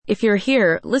If you're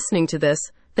here, listening to this,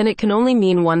 then it can only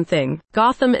mean one thing.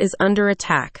 Gotham is under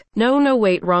attack. No,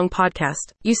 wait, wrong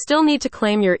podcast. You still need to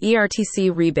claim your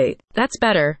ERTC rebate. That's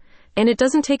better. And it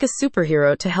doesn't take a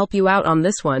superhero to help you out on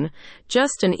this one,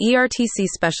 just an ERTC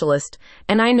specialist,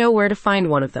 and I know where to find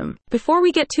one of them. Before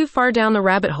we get too far down the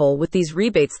rabbit hole with these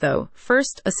rebates though,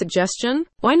 first, a suggestion?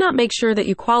 Why not make sure that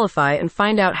you qualify and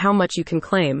find out how much you can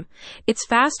claim? It's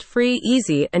fast, free,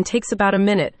 easy, and takes about a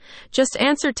minute. Just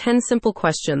answer 10 simple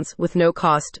questions with no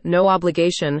cost, no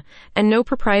obligation, and no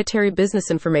proprietary business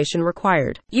information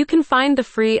required. You can find the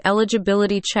free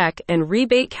eligibility check and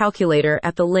rebate calculator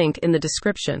at the link in the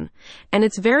description. And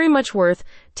it's very much worth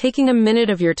taking a minute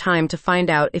of your time to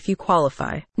find out if you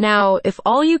qualify. Now, if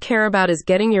all you care about is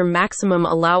getting your maximum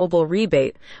allowable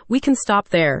rebate, we can stop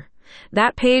there.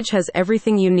 That page has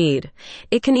everything you need.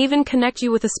 It can even connect you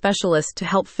with a specialist to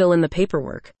help fill in the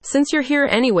paperwork. Since you're here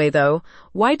anyway though,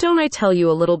 why don't I tell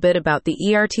you a little bit about the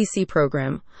ERTC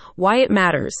program, why it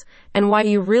matters, and why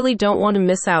you really don't want to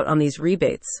miss out on these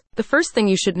rebates. The first thing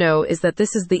you should know is that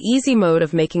this is the easy mode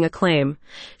of making a claim.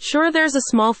 Sure, there's a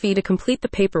small fee to complete the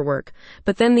paperwork,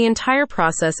 but then the entire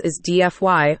process is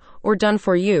DFY, or done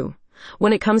for you.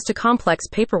 When it comes to complex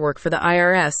paperwork for the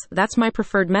IRS, that's my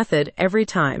preferred method every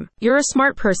time. You're a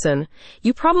smart person.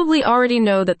 You probably already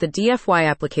know that the DFY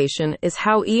application is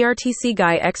how ERTC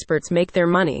guy experts make their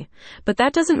money. But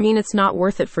that doesn't mean it's not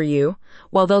worth it for you.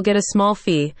 While they'll get a small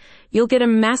fee, you'll get a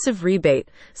massive rebate,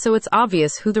 so it's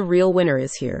obvious who the real winner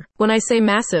is here. When I say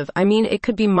massive, I mean it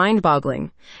could be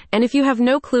mind-boggling. And if you have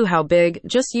no clue how big,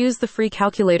 just use the free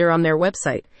calculator on their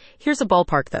website. Here's a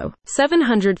ballpark though.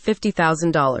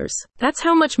 $750,000. That's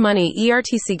how much money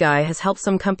ERTC Guy has helped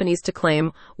some companies to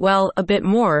claim, well, a bit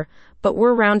more, but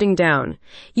we're rounding down.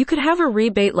 You could have a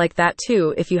rebate like that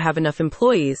too if you have enough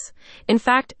employees. In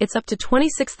fact, it's up to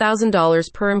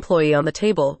 $26,000 per employee on the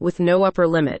table with no upper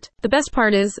limit. The best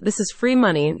part is, this is free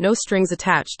money, no strings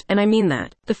attached, and I mean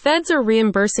that. The feds are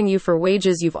reimbursing you for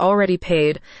wages you've already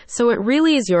paid, so it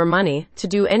really is your money to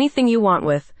do anything you want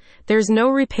with. There's no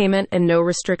repayment and no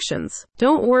restrictions.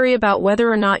 Don't worry about whether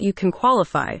or not you can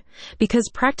qualify, because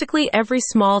practically every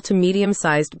small to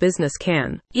medium-sized business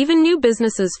can. Even new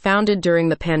businesses founded during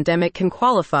the pandemic can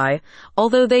qualify,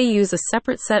 although they use a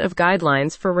separate set of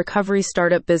guidelines for recovery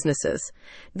startup businesses.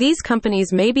 These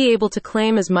companies may be able to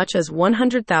claim as much as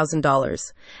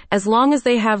 $100,000, as long as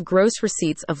they have gross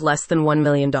receipts of less than $1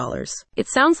 million. It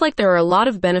sounds like there are a lot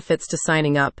of benefits to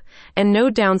signing up, and no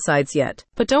downsides yet.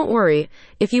 But don't worry,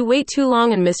 if you wait too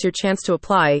long and miss your chance to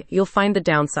apply, you'll find the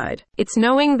downside. It's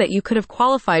knowing that you could have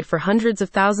qualified for hundreds of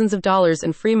thousands of dollars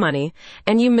in free money,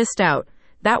 and you missed out.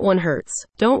 That one hurts.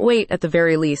 Don't wait at the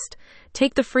very least.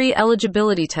 Take the free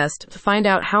eligibility test to find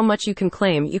out how much you can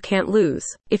claim you can't lose.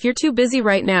 If you're too busy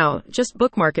right now, just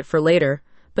bookmark it for later.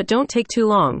 But don't take too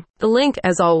long. The link,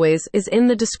 as always, is in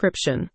the description.